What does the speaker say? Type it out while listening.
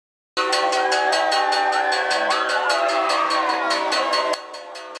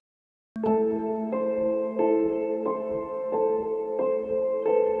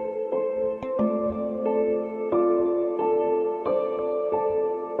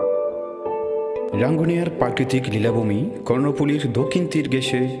রাঙ্গুনিয়ার প্রাকৃতিক লীলাভূমি কর্ণফুলীর দক্ষিণ তীর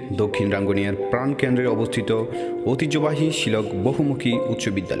ঘেঁষে দক্ষিণ রাঙ্গুনিয়ার প্রাণকেন্দ্রে অবস্থিত ঐতিহ্যবাহী শিলক বহুমুখী উচ্চ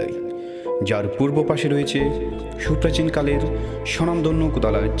বিদ্যালয়, যার পূর্ব পাশে রয়েছে সুপ্রাচীনকালের স্বনামধন্য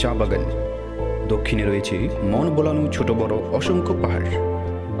কোদালা চা বাগান। দক্ষিণে রয়েছে মন বোলানো ছোট বড় অসংখ্য পাহাড়।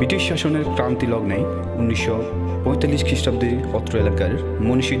 ব্রিটিশ শাসনের ক্রান্তি লগ্নে 1945 খ্রিস্টাব্দে অত্র এলাকার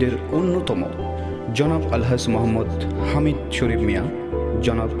মনীষীদের অন্যতম জনাব আলহাজ মোহাম্মদ হামিদ শরীফ মিয়া,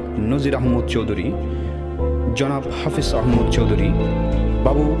 জনাব নজির আহমদ চৌধুরী, জনাব হাফিজ আহমদ চৌধুরী,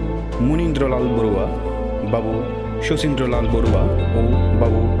 বাবু মুনীন্দ্রলাল বড়ুয়া, বাবু শচীন্দ্রলাল বড়ুয়া ও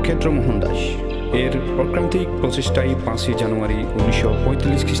বাবু ক্ষেত্রমোহন দাস এর অক্রান্তিক প্রচেষ্টায় 5 জানুয়ারি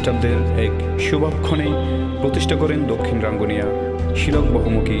 1945 খ্রিস্টাব্দের এক শুভক্ষণে প্রতিষ্ঠা করেন দক্ষিণ রাঙ্গুনিয়া শিলক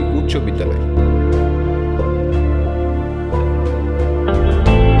বহুমুখী উচ্চ বিদ্যালয়।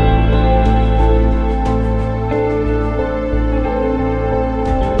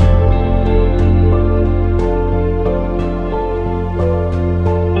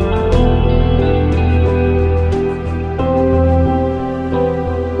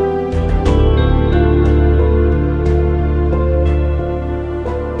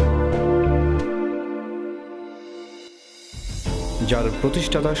 যার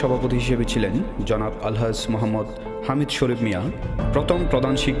প্রতিষ্ঠাতা সভাপতি হিসেবে ছিলেন জনাব আলহাজ মোহাম্মদ হামিদ শরীফ মিয়া, প্রথম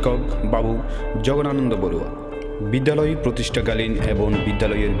প্রধান শিক্ষক বাবু জগনানন্দ বড়ুয়া। বিদ্যালয় প্রতিষ্ঠাকালীন এবং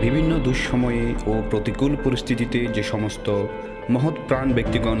বিদ্যালয়ের বিভিন্ন দুঃসময়ে ও প্রতিকূল পরিস্থিতিতে যে সমস্ত মহৎ প্রাণ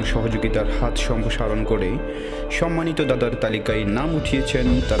ব্যক্তিগণ সহযোগিতার হাত সম্প্রসারণ করে সম্মানিত দাদার তালিকায় নাম উঠিয়েছেন,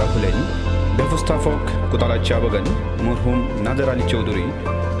 তারা হলেন ব্যবস্থাপক কোদালা চা বাগান মরহুম নাজার আলী চৌধুরী,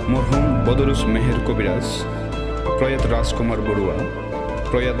 মরহুম বদরুস মেহের কবিরাজ, প্রয়াত রাজকুমার বড়ুয়া,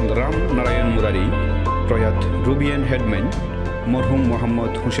 প্রয়াত রাম নারায়ণ মুরারি, প্রয়াত রুবিয়ান হেডম্যান মরহুম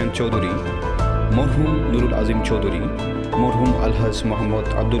মোহাম্মদ হোসেন চৌধুরী, মরহুম নুরুল আজিম চৌধুরী, মরহুম আলহাজ মোহাম্মদ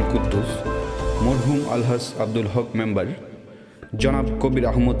আব্দুল কুদ্দুস, মরহুম আলহাজ আব্দুল হক মেম্বার, জনাব কবির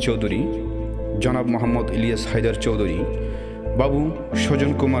আহমদ চৌধুরী, জনাব মোহাম্মদ ইলিয়াস হায়দার চৌধুরী, বাবু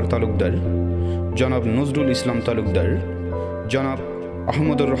সজন কুমার তালুকদার, জনাব নজরুল ইসলাম তালুকদার, জনাব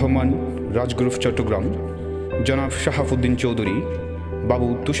আহমদুর রহমান রাজগ্রুপ চট্টগ্রাম, জনাব শাহাফুদ্দিন চৌধুরী, বাবু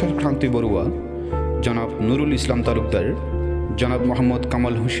তুষার ক্রান্তি বড়ুয়া, জনাব নুরুল ইসলাম তালুকদার, জনাব মোহাম্মদ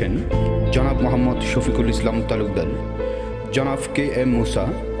কামাল হোসেন, জনাব মোহাম্মদ শফিকুল ইসলাম তালুকদার, জনাব কে এম মুসা,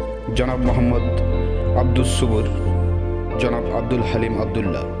 জনাব মোহাম্মদ আব্দুস সুবুর, জনাব আব্দুল হালিম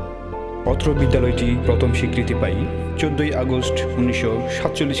আবদুল্লাহ। অত্র বিদ্যালয়টি প্রথম স্বীকৃতি পায় 14 আগস্ট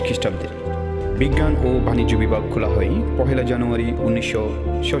 1947 খ্রিস্টাব্দে। বিজ্ঞান ও বাণিজ্য বিভাগ খোলা হয় 1 জানুয়ারি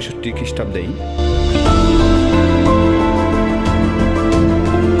 1966 খ্রিস্টাব্দে।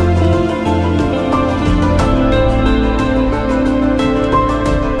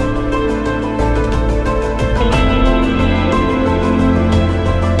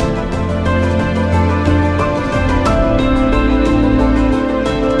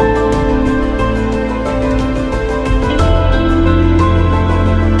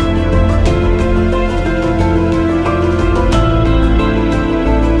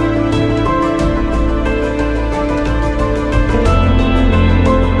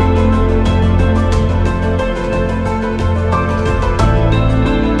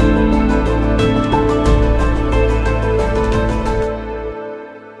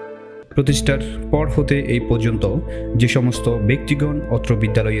 প্রতিষ্ঠার পর হতে এই পর্যন্ত যে সমস্ত ব্যক্তিগণ অত্র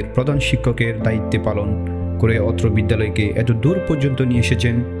বিদ্যালয়ের প্রধান শিক্ষকের দায়িত্বে পালন করে অত্র বিদ্যালয়কে এত দূর পর্যন্ত নিয়ে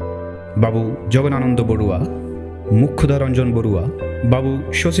এসেছেন, বাবু জগনানন্দ বড়ুয়া, মুখ্যদা রঞ্জন বড়ুয়া, বাবু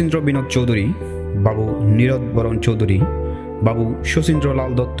শচীন্দ্র বিনোদ চৌধুরী, বাবু নীরদ বরণ চৌধুরী, বাবু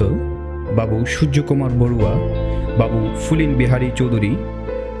শচীন্দ্রলাল দত্ত, বাবু সূর্যকুমার বড়ুয়া, বাবু ফুলিন বিহারী চৌধুরী,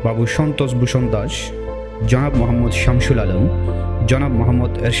 বাবু সন্তোষ ভূষণ দাস, জনাব মোহাম্মদ শামসুল আলম, জনাব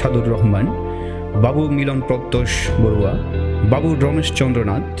মোহাম্মদ এরশাদুর রহমান, বাবু মিলন প্রত্যোষ বড়ুয়া, বাবু রমেশ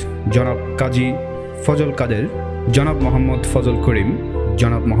চন্দ্রনাথ, জনাব কাজী ফজল কাদের, জনাব মোহাম্মদ ফজল করিম,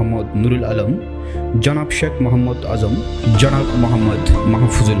 জনাব মোহাম্মদ নুরুল আলম, জনাব শেখ মোহাম্মদ আজম, জনাব মোহাম্মদ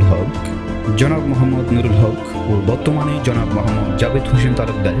মাহফুজুল হক, জনাব মোহাম্মদ নুরুল হক ও বর্তমানে জনাব মোহাম্মদ জাবেদ হোসেন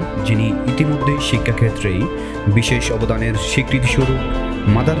তালুকদার, যিনি ইতিমধ্যে শিক্ষাক্ষেত্রে বিশেষ অবদানের স্বীকৃতিস্বরূপ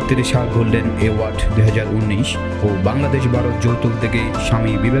মাদার তেরেসা গোল্ডেন অ্যাওয়ার্ড 2019 ও বাংলাদেশ ভারত যৌতুক থেকে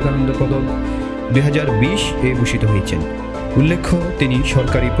স্বামী বিবেকানন্দ পদক 2020 ভূষিত হয়েছেন। উল্লেখ্য, তিনি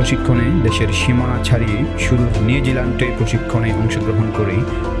সরকারি প্রশিক্ষণে দেশের সীমানা ছাড়িয়ে সুদূর নিউজিল্যান্ডে প্রশিক্ষণে অংশগ্রহণ করে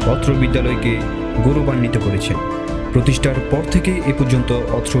অত্র বিদ্যালয়কে গৌরবান্বিত করেছেন। প্রতিষ্ঠার পর থেকে এ পর্যন্ত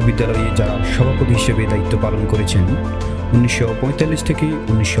অত্র বিদ্যালয়ে যারা সভাপতি হিসেবে দায়িত্ব পালন করেছেন, 1945 থেকে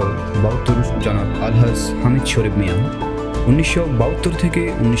 1972 জনাব আলহাজ হামিদ শরীফ মিয়া, 1972 থেকে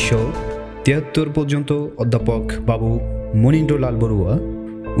 1973 পর্যন্ত অধ্যাপক বাবু মুনীন্দ্রলাল বড়ুয়া,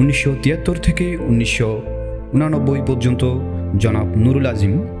 1973 থেকে 1989 পর্যন্ত জনাব নুরুল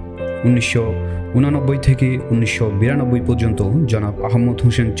আজিম, 1989 থেকে 1992 পর্যন্ত জনাব আহমদ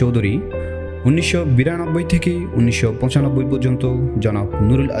হোসেন চৌধুরী, 1992 থেকে 1995 পর্যন্ত জনাব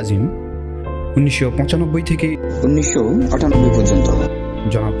নুরুল আজিম, 1995 থেকে 1998 পর্যন্ত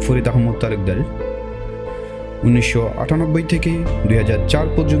জনাব ফরিদ আহমদ তালুকদার, 1998 থেকে 2004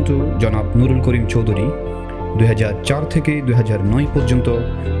 পর্যন্ত জনাব নুরুল করিম চৌধুরী, 2004 থেকে 2009 পর্যন্ত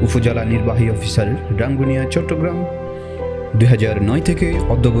উপজেলা নির্বাহী অফিসার রাঙ্গুনিয়া চট্টগ্রাম, 2009 থেকে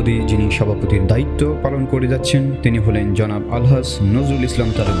অদ্যাবধি যিনি সভাপতির দায়িত্ব পালন করে যাচ্ছেন তিনি হলেন জনাব আলহাজ নজরুল ইসলাম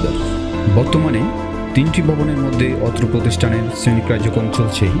তালুকদার। বর্তমানে 3টি ভবনের মধ্যে অত্র প্রতিষ্ঠানের শ্রেণী কার্যক্রম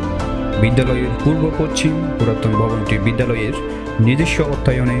চলছে। বিদ্যালয়ের পূর্ব পশ্চিম পুরাতন ভবনটি বিদ্যালয়ের নিজস্ব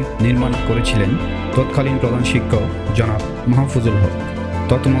অর্থায়নে নির্মাণ করেছিলেন তৎকালীন প্রধান শিক্ষক জনাব মাহফুজুল হক।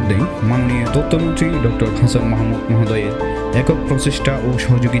 তন্মধ্যে মাননীয় তথ্যমন্ত্রী ডক্টর হাসান মাহমুদ মহোদয়ের একক প্রচেষ্টা ও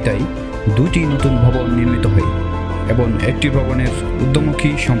সহযোগিতায় 2টি নতুন ভবন নির্মিত হয় এবং একটি ভবনের উদ্যমুখী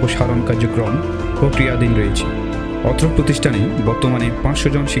সম্প্রসারণ কার্যক্রম প্রক্রিয়াধীন রয়েছে। অত্র প্রতিষ্ঠানে বর্তমানে 500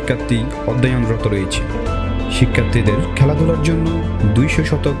 জন শিক্ষার্থী অধ্যয়নরত রয়েছে। শিক্ষার্থীদের খেলাধুলার জন্য 200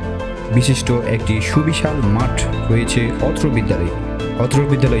 শতক বিশিষ্ট একটি সুবিশাল মাঠ রয়েছে অত্র বিদ্যালয়ে। অত্র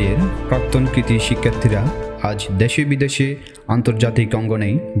বিদ্যালয়ের প্রাক্তন কৃতি শিক্ষার্থীরা আজ দেশে বিদেশে আন্তর্জাতিক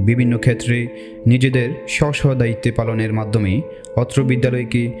অঙ্গনে বিভিন্ন ক্ষেত্রে নিজেদের স্ব দায়িত্ব পালনের মাধ্যমে অত্র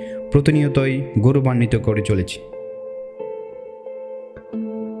বিদ্যালয়কে প্রতিনিয়তই গৌরবান্বিত করে চলেছে।